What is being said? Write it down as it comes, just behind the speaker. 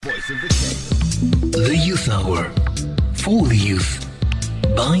of the day. The Youth Hour. For the youth.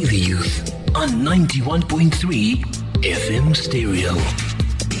 By the youth. On 91.3 FM Stereo.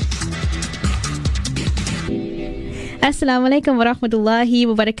 Assalamu alaikum wa rahmatullahi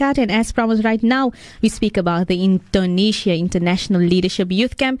wa barakatuh. And as promised, right now we speak about the Indonesia International Leadership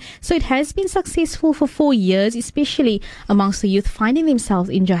Youth Camp. So it has been successful for 4 years, especially amongst the youth finding themselves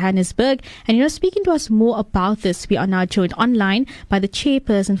in Johannesburg. And speaking to us more about this, we are now joined online by the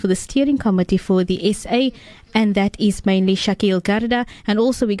chairperson for the steering committee for the SA, and that is mainly Shakeel Garda. And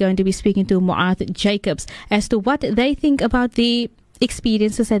also we're going to be speaking to Muaath Jacobs as to what they think about the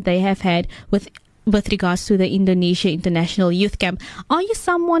experiences that they have had with regards to the Indonesia International Youth Camp. Are you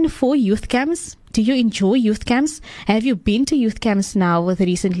someone for youth camps? Do you enjoy youth camps? Have you been to youth camps now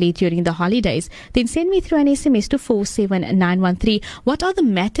recently during the holidays? Then send me through an SMS to 47913. What are the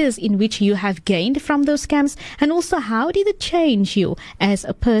matters in which you have gained from those camps? And also, how did it change you as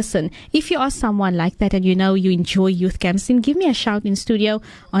a person? If you are someone like that and you enjoy youth camps, then give me a shout in studio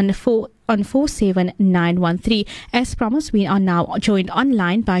on 47913. As promised, we are now joined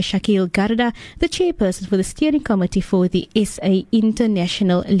online by Shakeel Garda, the chairperson for the steering committee for the SA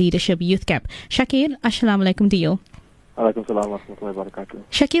International Leadership Youth Camp. Shakeel, assalamu alaikum to you. Alaikum salam wa rahmatullahi wa barakatuh.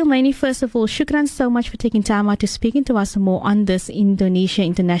 Shakeel, mainly first of all, shukran so much for taking time out to speaking to us more on this Indonesia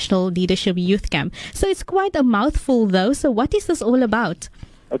International Leadership Youth Camp. So it's quite a mouthful though, so what is this all about?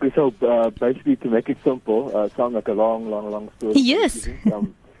 Okay, so basically to make it simple, sound like a long story. Yes.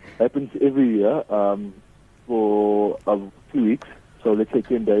 Happens every year for 2 weeks, so let's say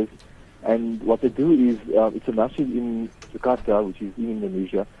 10 days. And what they do is, it's a masjid in Jakarta, which is in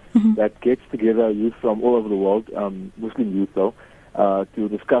Indonesia, that gets together youth from all over the world, Muslim youth though, to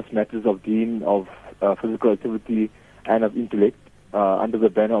discuss matters of deen, of physical activity, and of intellect, under the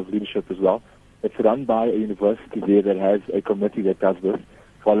banner of leadership as well. It's run by a university there that has a committee that does this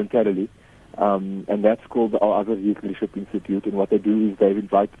voluntarily. And that's called the IILC Youth Leadership Institute. And what they do is they've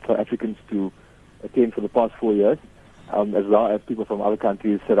invited South Africans to attend for the past 4 years, as well as people from other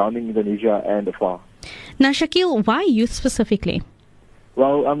countries surrounding Indonesia and afar. Now, Shakeel, why youth specifically?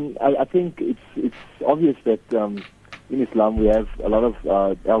 Well, I think it's obvious that in Islam we have a lot of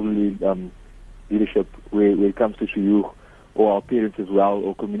elderly leadership where it comes to shuyukh or our parents as well,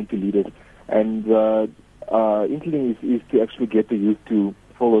 or community leaders. And interesting is to actually get the youth to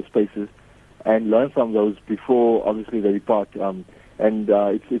follow spaces and learn from those before, obviously, they depart.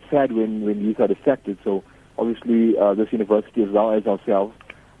 It's sad when youth are distracted. So, obviously, this university, as well as ourselves,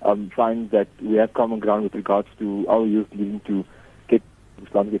 find that we have common ground with regards to our youth needing to get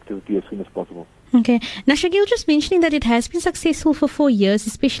Islamic activity as soon as possible. Okay. Now, Shakeel, just mentioning that it has been successful for 4 years,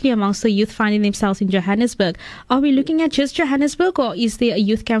 especially amongst the youth finding themselves in Johannesburg. Are we looking at just Johannesburg, or is there a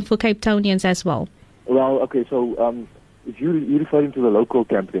youth camp for Cape Townians as well? Well, okay, so if you're referring to the local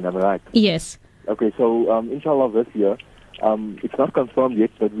camp, then am I right? Yes. Okay, so inshallah this year, it's not confirmed yet,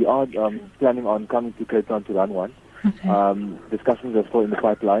 but we are planning on coming to Cape Town to run one. Okay. Discussions are still in the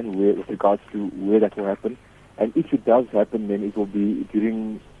pipeline with regards to where that will happen. And if it does happen, then it will be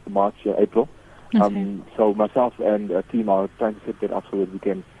during March, April. Okay. So myself and a team are trying to set that up so that we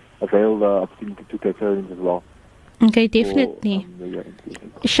can avail the opportunity to Cape Town as well. Okay, definitely.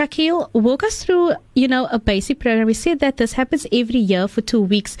 Shakeel, walk us through, a basic program. We said that this happens every year for 2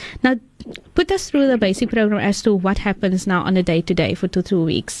 weeks. Now, put us through the basic program as to what happens now on a day-to-day for 2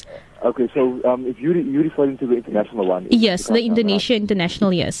 weeks. Okay, so if you're referring to the international one. Yes, the Indonesia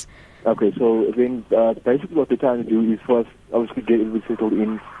International, yes. Okay, so then basically what we're trying to do is first, obviously, get everybody settled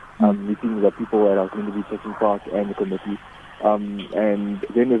in, meeting the people that are going to be taking part and the committee. And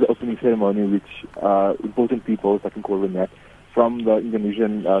then there's the opening ceremony, which important people, if I can call them that, from the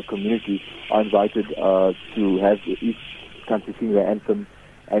Indonesian community are invited to have each country sing their anthem.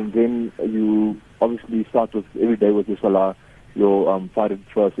 And then you obviously start with every day with your salah, your Fajr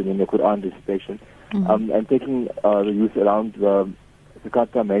first, and then your Quran recitation. And taking the youth around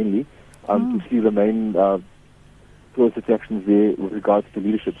Jakarta mainly to see the main tourist attractions there with regards to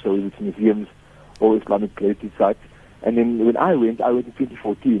leadership, so it's museums or Islamic heritage sites. And then when I went in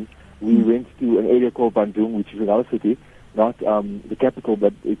 2014, we went to an area called Bandung, which is another city, not the capital,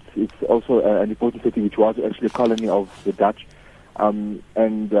 but it's also an important city which was actually a colony of the Dutch. And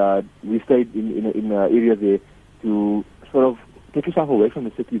we stayed in an area there to sort of take yourself away from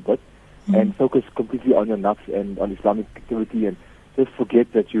the city a bit and focus completely on your nafs and on Islamic activity, and just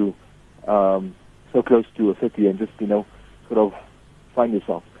forget that you so close to a city and just, sort of find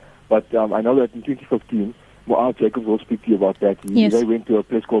yourself. But I know that in 2015, Muaath Jacobs will speak to you about that. They went to a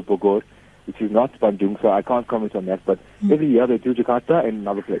place called Bogor, which is not Bandung, so I can't comment on that. But every year they do Jakarta and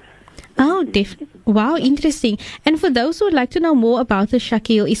another place. Oh, wow, interesting. And for those who would like to know more about the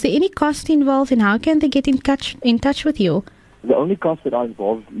Shakeel, is there any cost involved, and how can they get in touch with you? The only cost that are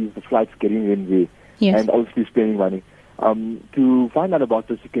involved is the flights getting in there, Yes. and obviously spending money. To find out about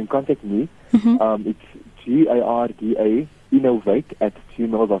this, you can contact me. It's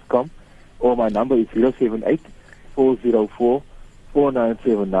GARDA@gmail.com, or my number is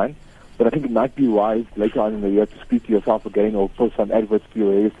 078-404-4979. But I think it might be wise later on in the year to speak to yourself again, or post some adverts to your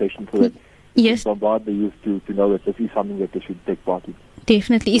radio station so that you can bombard the youth to know that this is something that they should take part in.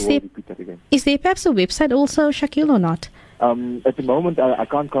 Definitely. So we'll repeat that again. Is there perhaps a website also, Shakeel, or not? At the moment, I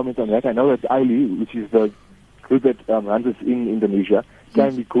can't comment on that. I know that IILC, which is the group that runs this in Indonesia,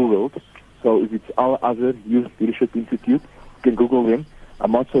 can be Googled. So if it's our other Youth Leadership Institute, you can Google them.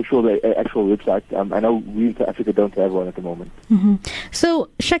 I'm not so sure the actual website. I know we in South Africa don't have one at the moment. So,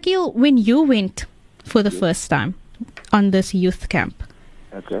 Shakeel, when you went for the first time on this youth camp,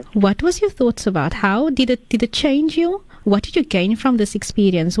 Okay. what was your thoughts about? How did it change you? What did you gain from this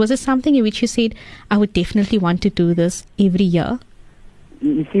experience? Was it something in which you said, I would definitely want to do this every year?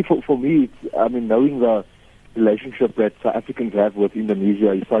 You see, for me, knowing the relationship that South Africans have with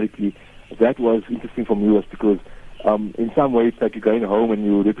Indonesia historically, that was interesting for me, was because in some ways, like you're going home and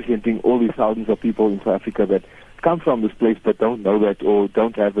you're representing all these thousands of people in South Africa that come from this place but don't know that or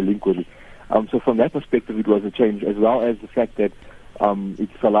don't have a link with it. So from that perspective, it was a change, as well as the fact that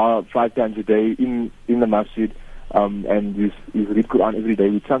it's Salah 5 times a day in the masjid, and you read Quran every day,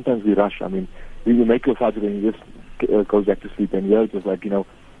 which sometimes we rush. I mean, you make your fajr and you just go back to sleep, and here it was like,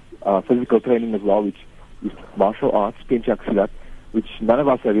 physical training as well, which is martial arts, pencak silat, which none of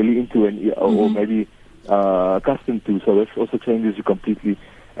us are really into or maybe accustomed to. So this also changes you completely.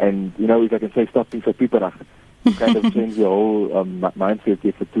 And, if I can say, stop being so people, kind of change your whole mindset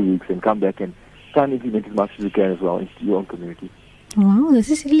here for 2 weeks and come back and try and implement as much as you can as well into your own community. Wow, this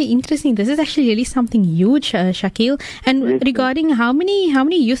is really interesting. This is actually really something huge, Shakeel. And Yes, regarding how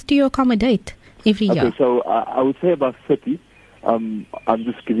many youth do you accommodate every year? Okay, so I would say about 30. I'm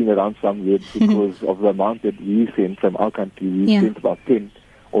just giving around some yet because of the amount that we send from our country. We sent about 10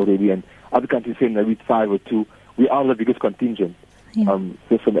 already, and other countries send maybe 5 or 2. We are the biggest contingent,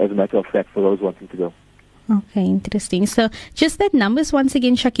 just as a matter of fact, for those wanting to go. Okay, interesting. So just that numbers once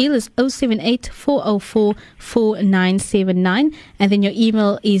again, Shakeel, is 078-404-4979, and then your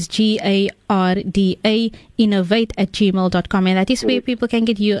email is gardainnovate@gmail.com, and that is where people can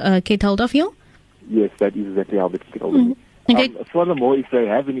get hold of you? Yes, that is exactly how they can get hold of me. Furthermore, if they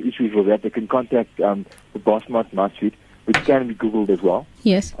have any issues with that, they can contact the Muaath Masjid, which can be Googled as well.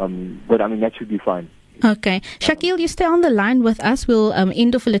 Yes. But that should be fine. Okay. Shakeel, you stay on the line with us. We'll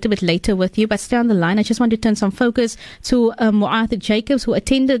end off a little bit later with you, but stay on the line. I just want to turn some focus to Muaath Jacobs, who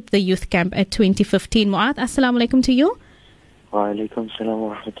attended the youth camp at 2015. Muaath, assalamu alaikum to you. Wa alaikum salam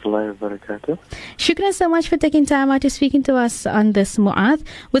wa rahmatullahi wa barakatuh. Shukran so much for taking time out to speaking to us on this, Muaath.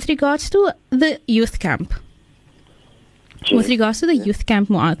 With regards to the youth camp,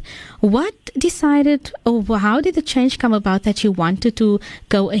 Muaath, what decided, or how did the change come about that you wanted to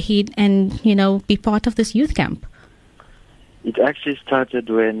go ahead and, be part of this youth camp? It actually started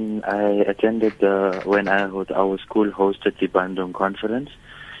when I attended our school hosted the Bandung Conference.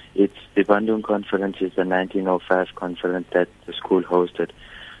 The Bandung Conference is the 1905 conference that the school hosted.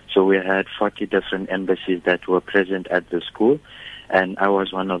 So we had 40 different embassies that were present at the school, and I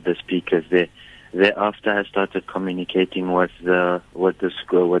was one of the speakers there. Thereafter, I started communicating with the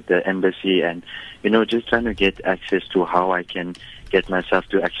school, with the embassy, and just trying to get access to how I can get myself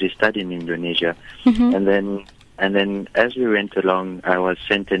to actually study in Indonesia. And then as we went along, I was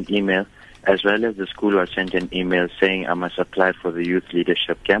sent an email, as well as the school was sent an email saying I must apply for the youth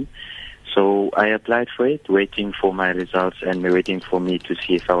leadership camp. So I applied for it, waiting for my results and waiting for me to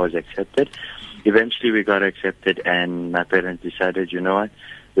see if I was accepted. Eventually, we got accepted, and my parents decided, you know what,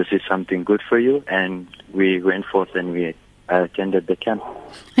 this is something good for you, and we went forth and we attended the camp.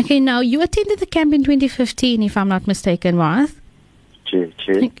 Okay, now you attended the camp in 2015, if I'm not mistaken, Muaath.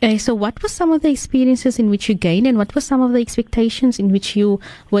 Okay, so what were some of the experiences in which you gained, and what were some of the expectations in which you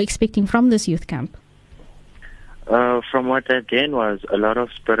were expecting from this youth camp? From what I gained was a lot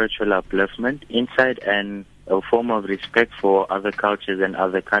of spiritual upliftment, insight, and a form of respect for other cultures and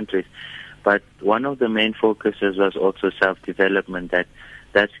other countries. But one of the main focuses was also self-development, that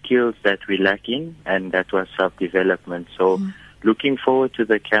skills that we lack in, and that was self-development. So looking forward to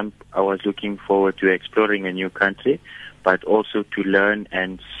the camp, I was looking forward to exploring a new country, but also to learn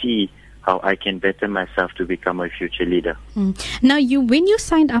and see how I can better myself to become a future leader. Now, when you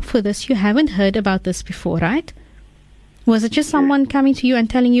signed up for this, you haven't heard about this before, right? Was it just someone coming to you and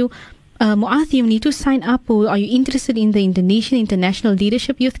telling you, Muaath, you need to sign up, or are you interested in the Indonesian International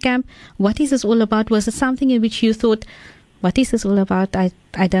Leadership Youth Camp? What is this all about? Was it something in which you thought, what is this all about? I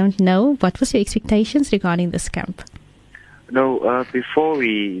don't know. What was your expectations regarding this camp? No,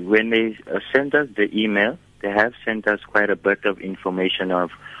 when they sent us the email, they have sent us quite a bit of information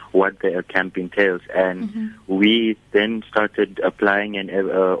of what the camp entails, and we then started applying, and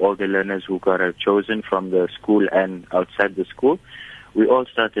all the learners who got chosen from the school and outside the school, we all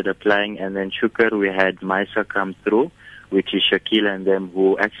started applying, and then Shukr, we had Maisa come through, which is Shakeel and them,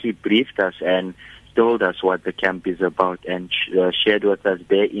 who actually briefed us and told us what the camp is about and shared with us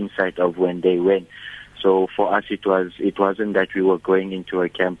their insight of when they went. So for us, it wasn't that we were going into a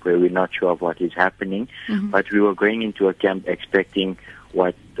camp where we're not sure of what is happening, but we were going into a camp expecting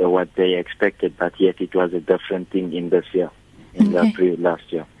what they expected, but yet it was a different thing in this year,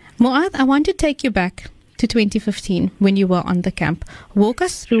 last year. Muaath, I want to take you back to 2015 when you were on the camp. Walk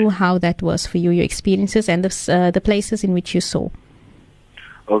us through how that was for you, your experiences and the places in which you saw.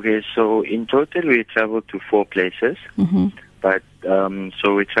 Okay, so in total we traveled to 4 places, but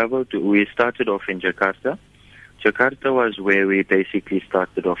so we started off in Jakarta. Jakarta was where we basically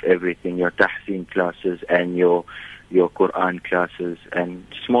started off everything, your tahsin classes and your Quran classes and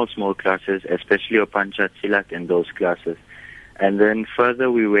small classes, especially your Panchat Silat and those classes. And then further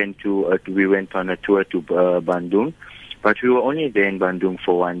we went on a tour to Bandung, but we were only there in Bandung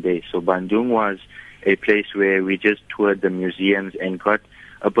for 1 day. So Bandung was a place where we just toured the museums and got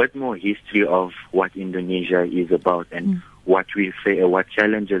a bit more history of what Indonesia is about and what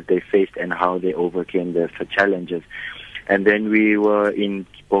challenges they faced and how they overcame the challenges. And then we were in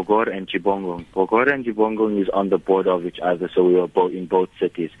Bogor and Cibonggong. Bogor and Cibonggong is on the border of each other, so we were in both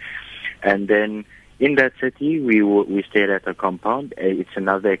cities. And then in that city, we stayed at a compound. It's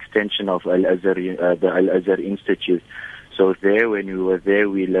another extension of the Al-Azhar Institute. So there, when we were there,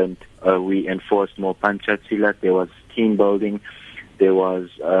 we learned, we enforced more Panchat Silat. There was team building. There was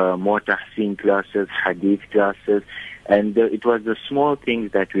more tahsin classes, hadith classes. And it was the small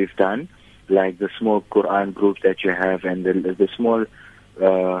things that we've done, like the small Quran group that you have and the small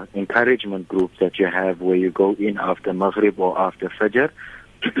encouragement group that you have where you go in after Maghrib or after Fajr.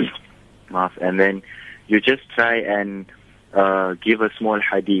 And then you just try and give a small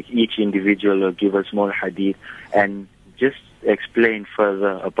hadith. Each individual will give a small hadith and just explain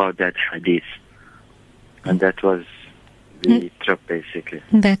further about that hadith. And that was the trip, basically.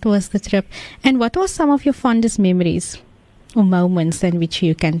 That was the trip. And what were some of your fondest memories or moments in which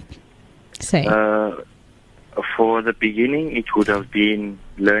you can say? For the beginning, it would have been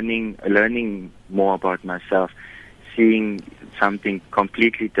learning more about myself, seeing something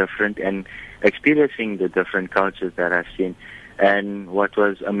completely different and experiencing the different cultures that I've seen. And what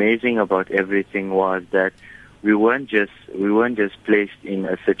was amazing about everything was that we weren't just placed in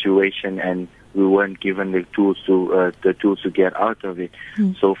a situation and we weren't given the tools to get out of it.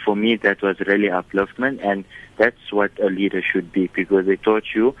 So for me, that was really upliftment, and that's what a leader should be, because they taught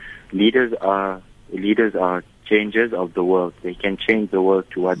you leaders are changers of the world. They can change the world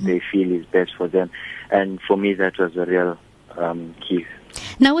to what they feel is best for them. And for me, that was a real key.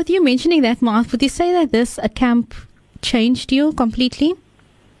 Now, with you mentioning that, Muaath, would you say that this camp changed you completely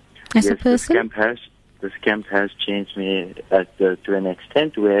as a person? This camp has changed me to an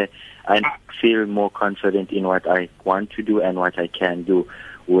extent where I feel more confident in what I want to do and what I can do,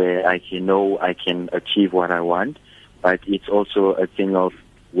 where I can achieve what I want. But it's also a thing of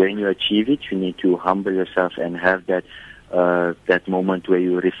when you achieve it, you need to humble yourself and have that moment where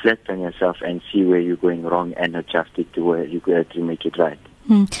you reflect on yourself and see where you're going wrong and adjust it to where you go to make it right.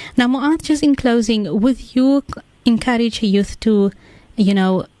 Now, Muaath, just in closing, would you encourage youth to,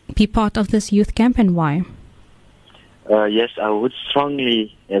 be part of this youth camp, and why? Yes, I would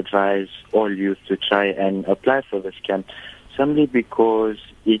strongly advise all youth to try and apply for this camp, simply because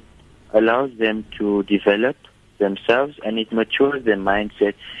it allows them to develop themselves and it matures their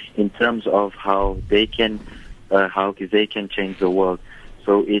mindset in terms of how they can change the world.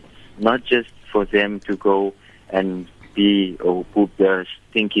 So it's not just for them to go and think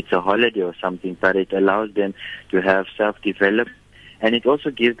it's a holiday or something, but it allows them to have self-development, and it also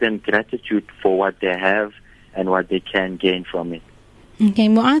gives them gratitude for what they have and what they can gain from it. Okay,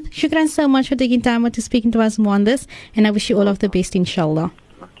 Muaath, shukran so much for taking time out to speaking to us more on this, and I wish you all of the best, inshallah.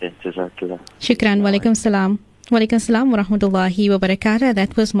 Okay, jazakallah. Shukran, walaikum salam. Walaikum salam wa rahmatullahi wa barakatuh.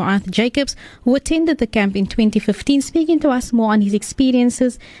 That was Muaath Jacobs, who attended the camp in 2015, speaking to us more on his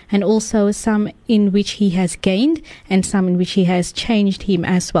experiences and also some in which he has gained and some in which he has changed him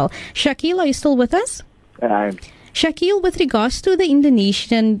as well. Shakeel, are you still with us? Shakeel, with regards to the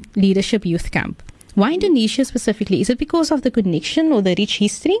Indonesian Leadership Youth Camp, why Indonesia specifically? Is it because of the connection or the rich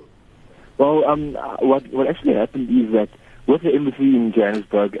history? Well, what actually happened is that with the embassy in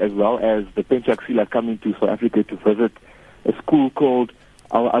Johannesburg, as well as the Penchaksila coming to South Africa to visit a school called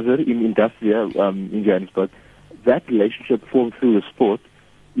Our Other in Industria in Johannesburg, that relationship formed through the sport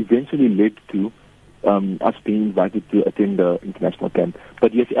eventually led to us being invited to attend the international camp.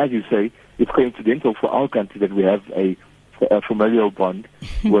 But yes, as you say, it's coincidental for our country that we have a familial bond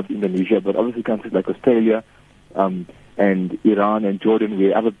with Indonesia, but obviously countries like Australia and Iran and Jordan,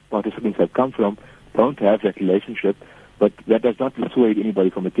 where other participants have come from, don't have that relationship. But that does not dissuade anybody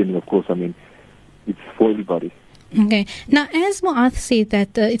from attending, of course. I mean, it's for everybody. Okay. Now, as Muaath said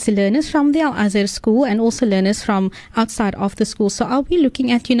that it's learners from the Al-Azhar school and also learners from outside of the school. So are we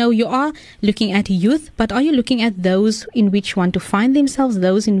looking at, you are looking at youth, but are you looking at those in which want to find themselves,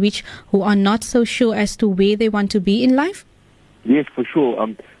 those in which who are not so sure as to where they want to be in life? Yes, for sure.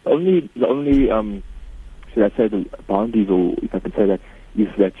 The only should I say the boundaries, or if I can say that, is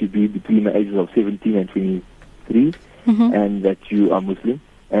that you be between the ages of 17 and 23, and that you are Muslim,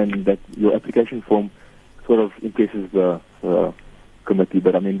 and that your application form sort of impresses the committee.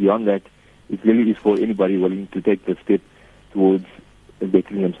 But I mean, beyond that, it really is for anybody willing to take the step towards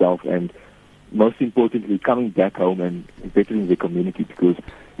bettering themselves, and most importantly, coming back home and bettering the community, because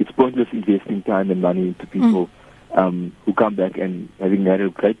it's pointless investing time and money into people who come back and having had a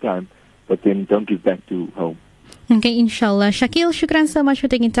great time, but then don't give back to home. Okay, inshallah. Shakeel, shukran so much for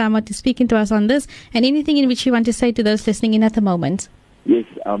taking time out to speaking to us on this, and anything in which you want to say to those listening in at the moment. Yes,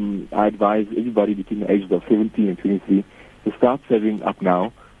 I advise everybody between the ages of 17 and 23 to start saving up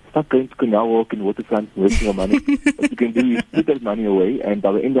now. Stop going to Canal Walk and Waterfront and wasting your money. What you can do is put that money away, and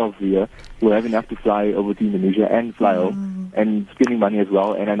by the end of the year, you'll have enough to fly over to Indonesia and fly home, and spending money as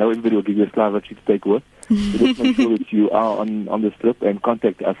well. And I know everybody will give you a slide that you to take with. So let's make sure that you are on this trip, and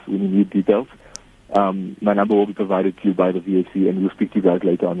contact us when you need details. My number will be provided to you by the VFC, and we'll speak to you guys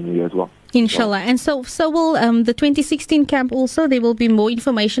later on in the year as well. Inshallah. And so will the 2016 camp also? There will be more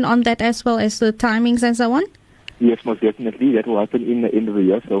information on that as well as the timings and so on? Yes, most definitely. That will happen in the end of the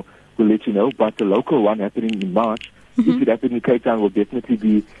year, so we'll let you know. But the local one happening in March, if it happens in Cape Town, will definitely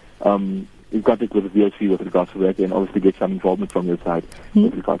be in contact with the VFC with regards to that, and obviously get some involvement from your side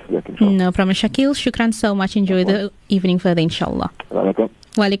with regards to that, inshallah. No problem. Shakeel, shukran so much. Enjoy the evening further, inshallah.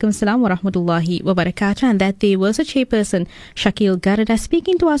 Wa alaikum salam wa rahmatullahi wa barakatuh. And that there was a chairperson, Shakeel Garda,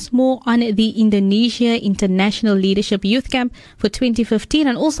 speaking to us more on the Indonesia International Leadership Youth Camp for 2015,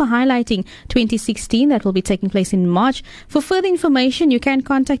 and also highlighting 2016 that will be taking place in March. For further information, you can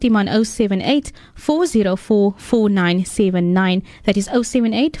contact him on 078 404 4979. That is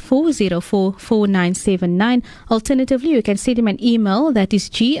 078 404 4979. Alternatively, you can send him an email, that is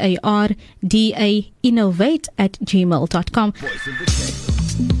gardainnovate@gmail.com.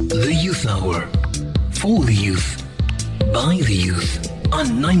 The Youth Hour, for the youth, by the youth,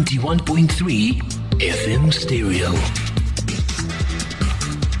 on 91.3 FM Stereo.